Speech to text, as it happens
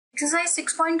Exercise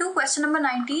 6.2, question number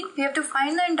 19. We have to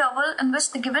find the interval in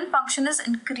which the given function is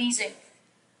increasing.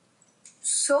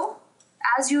 So,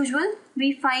 as usual,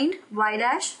 we find y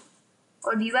dash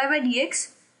or dy by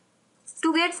dx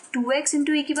to get 2x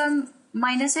into e to the power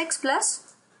minus x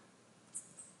plus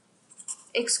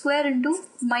x square into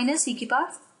minus e to the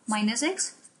power minus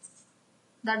x.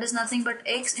 That is nothing but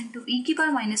x into e to the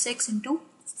power minus x into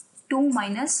 2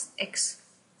 minus x.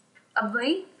 Ab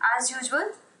bhai, as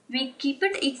usual, we keep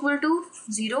it equal to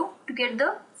 0 to get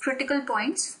the critical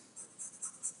points.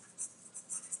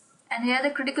 And here the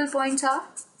critical points are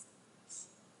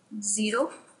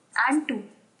 0 and 2.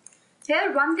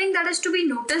 Here one thing that is to be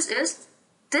noticed is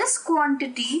this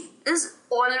quantity is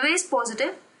always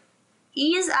positive.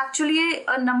 E is actually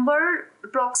a number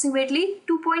approximately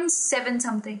 2.7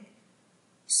 something.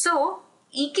 So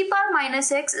e to the power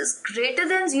minus x is greater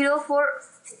than 0 for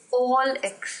all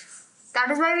x. That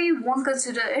is why we won't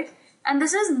consider it, and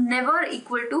this is never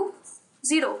equal to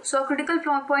 0. So our critical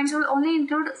points will only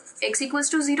include x equals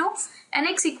to 0 and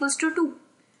x equals to 2.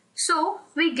 So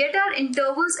we get our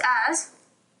intervals as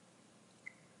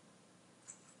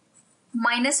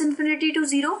minus infinity to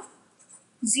 0,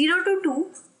 0 to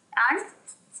 2 and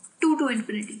 2 to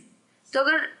infinity. So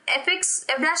अगर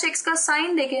f dash x का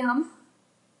sign देखें हम,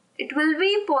 it will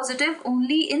be positive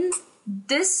only in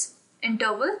this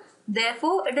interval.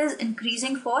 Therefore, it is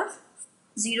increasing for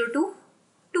 0 to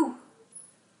 2.